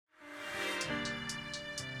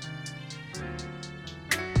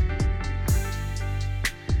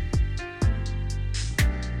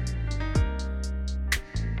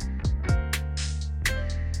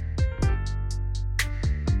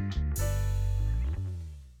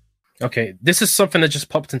Okay, this is something that just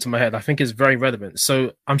popped into my head. I think is very relevant.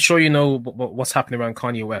 So I'm sure you know what's happening around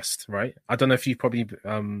Kanye West, right? I don't know if you've probably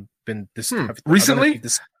been this. I don't know if Recently? you've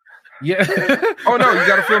this. Yeah, Oh no, you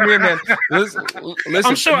got to fill me in, man. Listen, I'm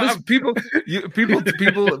listen, sure. listen. People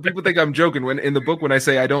think I'm joking when in the book when I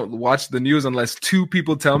say I don't watch the news unless two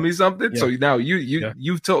people tell me something. So Yeah, now you yeah.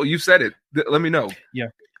 you've said it. Let me know. Yeah,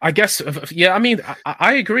 I guess. Yeah, I mean,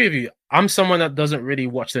 I agree with you. I'm someone that doesn't really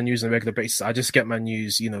watch the news on a regular basis. I just get my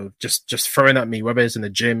news, just throwing at me, whether it's in the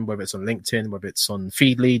gym, whether it's on LinkedIn, whether it's on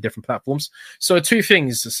Feedly, different platforms. So two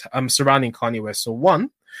things surrounding Kanye West. So one,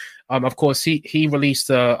 of course, he released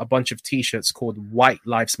a bunch of T-shirts called White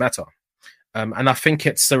Lives Matter, and I think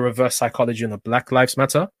it's a reverse psychology on a Black Lives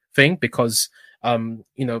Matter thing because I don't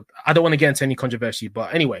want to get into any controversy,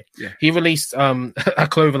 but anyway, Yeah. he released a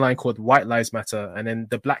clothing line called White Lives Matter, and then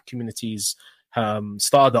the black communities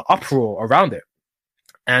started an uproar around it.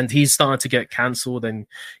 And he's starting to get cancelled, and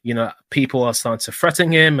people are starting to threaten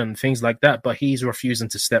him and things like that. But he's refusing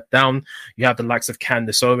to step down. You have the likes of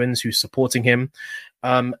Candace Owens who's supporting him,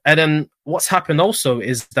 and then what's happened also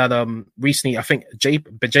is that recently I think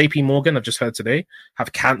JP Morgan, I've just heard today,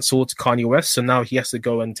 have cancelled Kanye West, so now he has to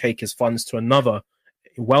go and take his funds to another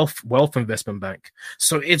wealth investment bank.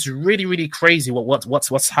 So it's really really crazy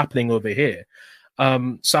what's happening over here.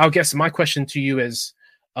 So I guess my question to you is.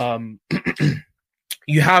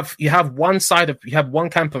 You have one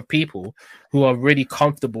camp of people who are really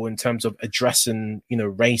comfortable in terms of addressing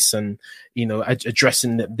race and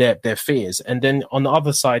addressing their fears, and then on the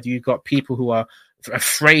other side you've got people who are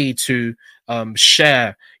afraid to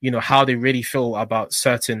share how they really feel about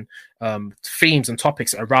certain themes and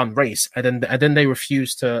topics around race, and then they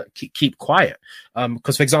refuse to keep quiet,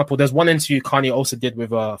 because for example there's one interview Kanye also did with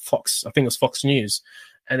Fox, I think it was Fox News,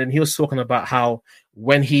 and then he was talking about how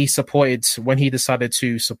when he decided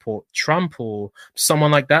to support Trump or someone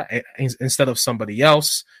like that instead of somebody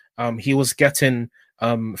else, he was getting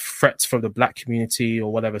threats from the black community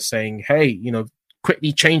or whatever saying, hey,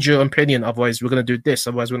 quickly change your opinion, otherwise we're going to do this,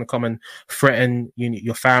 otherwise we're going to come and threaten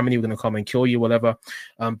your family, we're going to come and kill you, whatever.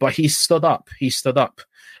 But he stood up.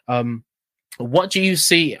 What do you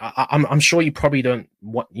see? I'm sure you probably don't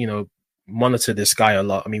monitor this guy a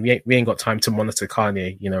lot. I mean, we ain't got time to monitor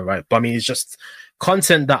Kanye, right? But I mean, it's just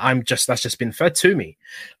content that's just been fed to me.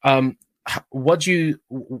 What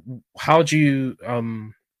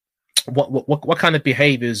kind of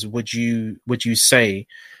behaviors would you say,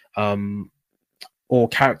 or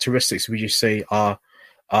characteristics would you say are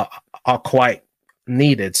quite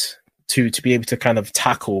needed to be able to kind of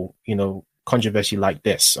tackle, controversy like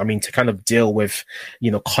this? I mean, to kind of deal with,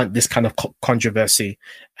 this kind of controversy.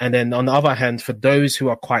 And then on the other hand, for those who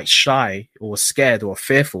are quite shy or scared or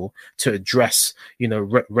fearful to address,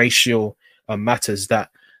 racial matters that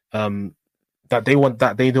they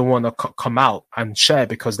don't want to come out and share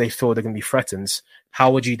because they feel they're going to be threatened, how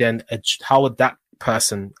would that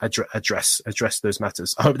person address those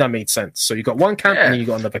matters? I hope that made sense. So you got one camp and then you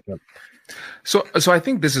got another camp. So I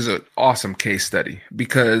think this is an awesome case study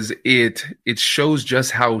because it shows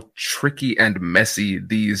just how tricky and messy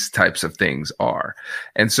these types of things are.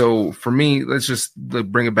 And so for me, let's just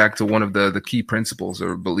bring it back to one of the key principles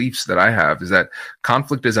or beliefs that I have, is that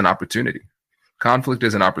conflict is an opportunity. Conflict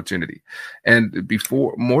is an opportunity. And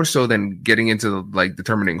before, more so than getting into like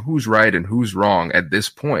determining who's right and who's wrong at this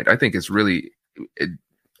point, I think it's really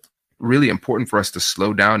important for us to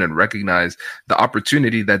slow down and recognize the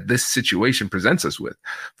opportunity that this situation presents us with,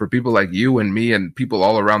 for people like you and me and people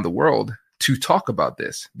all around the world to talk about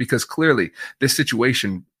this, because clearly this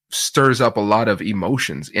situation stirs up a lot of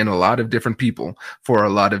emotions in a lot of different people for a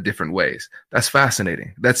lot of different ways. That's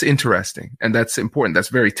fascinating. That's interesting. And that's important. That's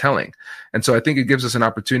very telling. And so I think it gives us an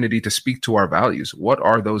opportunity to speak to our values. What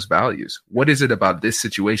are those values? What is it about this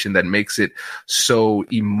situation that makes it so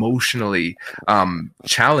emotionally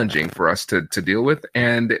challenging for us to deal with?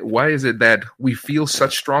 And why is it that we feel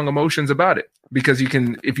such strong emotions about it? Because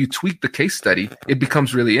if you tweak the case study, it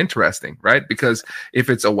becomes really interesting, right? Because if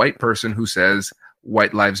it's a white person who says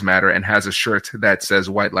White Lives Matter and has a shirt that says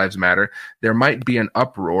White Lives Matter, there might be an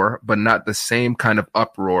uproar, but not the same kind of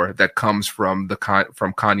uproar that comes from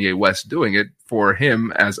Kanye West doing it for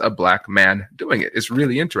him as a black man doing it. It's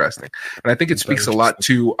really interesting. And I think it speaks a lot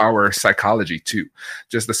to our psychology too,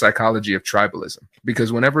 just the psychology of tribalism,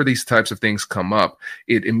 because whenever these types of things come up,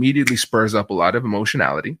 it immediately spurs up a lot of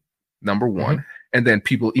emotionality, number one. Mm-hmm. And then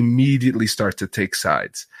people immediately start to take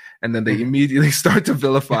sides, and then they immediately start to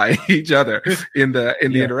vilify each other in the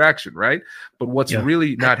interaction, right? But what's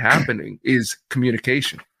really not happening is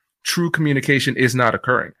communication. True communication is not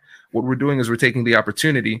occurring. What we're doing is we're taking the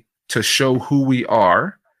opportunity to show who we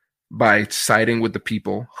are by siding with the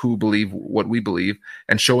people who believe what we believe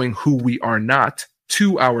and showing who we are not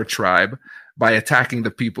to our tribe by attacking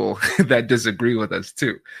the people that disagree with us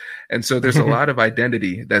too. And so there's a lot of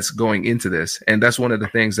identity that's going into this. And that's one of the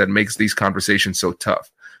things that makes these conversations so tough.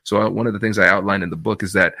 So one of the things I outline in the book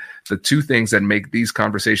is that the two things that make these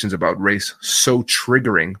conversations about race so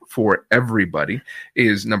triggering for everybody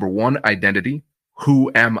is, number one, identity.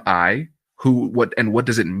 Who am I? What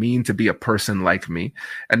does it mean to be a person like me?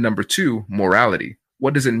 And number two, morality.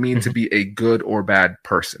 What does it mean to be a good or bad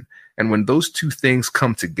person? And when those two things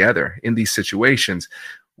come together in these situations,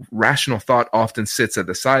 rational thought often sits at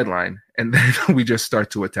the sideline, and then we just start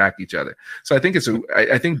to attack each other. So I think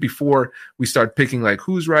I think before we start picking like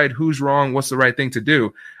who's right, who's wrong, what's the right thing to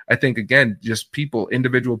do, I think, again, just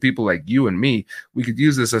individual people like you and me, we could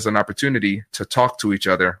use this as an opportunity to talk to each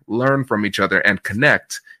other, learn from each other, and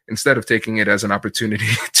connect, instead of taking it as an opportunity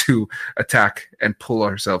to attack and pull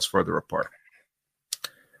ourselves further apart.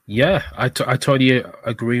 Yeah, I totally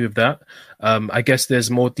agree with that. I guess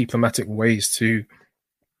there's more diplomatic ways to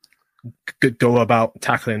go about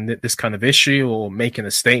tackling this kind of issue or making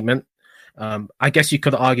a statement. I guess you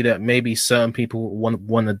could argue that maybe certain people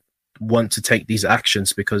want to take these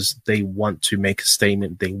actions because they want to make a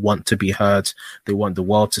statement, they want to be heard, they want the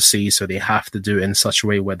world to see, so they have to do it in such a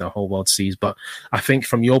way where the whole world sees. But I think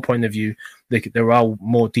from your point of view, there are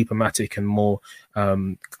more diplomatic and more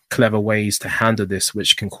clever ways to handle this,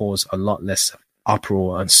 which can cause a lot less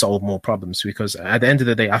uproar and solve more problems. Because at the end of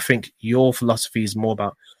the day, I think your philosophy is more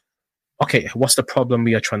about, okay, what's the problem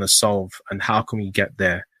we are trying to solve and how can we get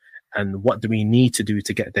there? And what do we need to do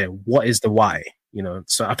to get there? What is the why?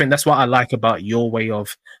 So I think that's what I like about your way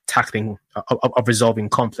of tackling, of resolving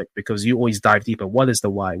conflict, because you always dive deeper. What is the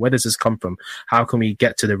why? Where does this come from? How can we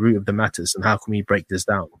get to the root of the matters? And how can we break this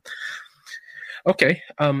down? Okay.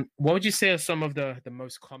 What would you say are some of the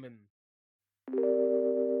most common